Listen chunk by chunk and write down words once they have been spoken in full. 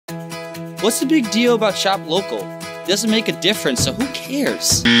What's the big deal about Shop Local? It doesn't make a difference, so who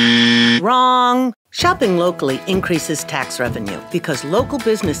cares? Wrong! Shopping locally increases tax revenue because local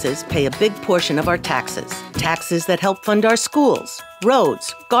businesses pay a big portion of our taxes. Taxes that help fund our schools,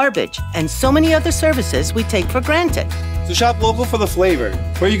 roads, garbage, and so many other services we take for granted. So shop local for the flavor,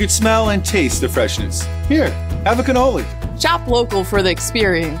 where you can smell and taste the freshness. Here, have a cannoli. Shop local for the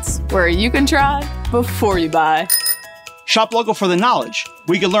experience, where you can try before you buy. Shop local for the knowledge,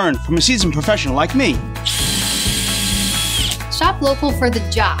 where you can learn from a seasoned professional like me. Shop local for the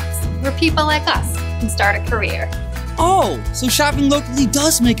jobs, where people like us can start a career. Oh, so shopping locally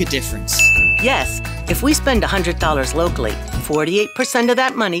does make a difference. Yes, if we spend $100 locally, 48% of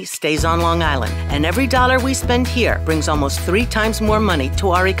that money stays on Long Island, and every dollar we spend here brings almost 3 times more money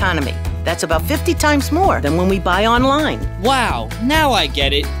to our economy. That's about 50 times more than when we buy online. Wow, now I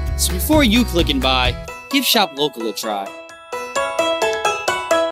get it. So before you click and buy, give Shop Local a try.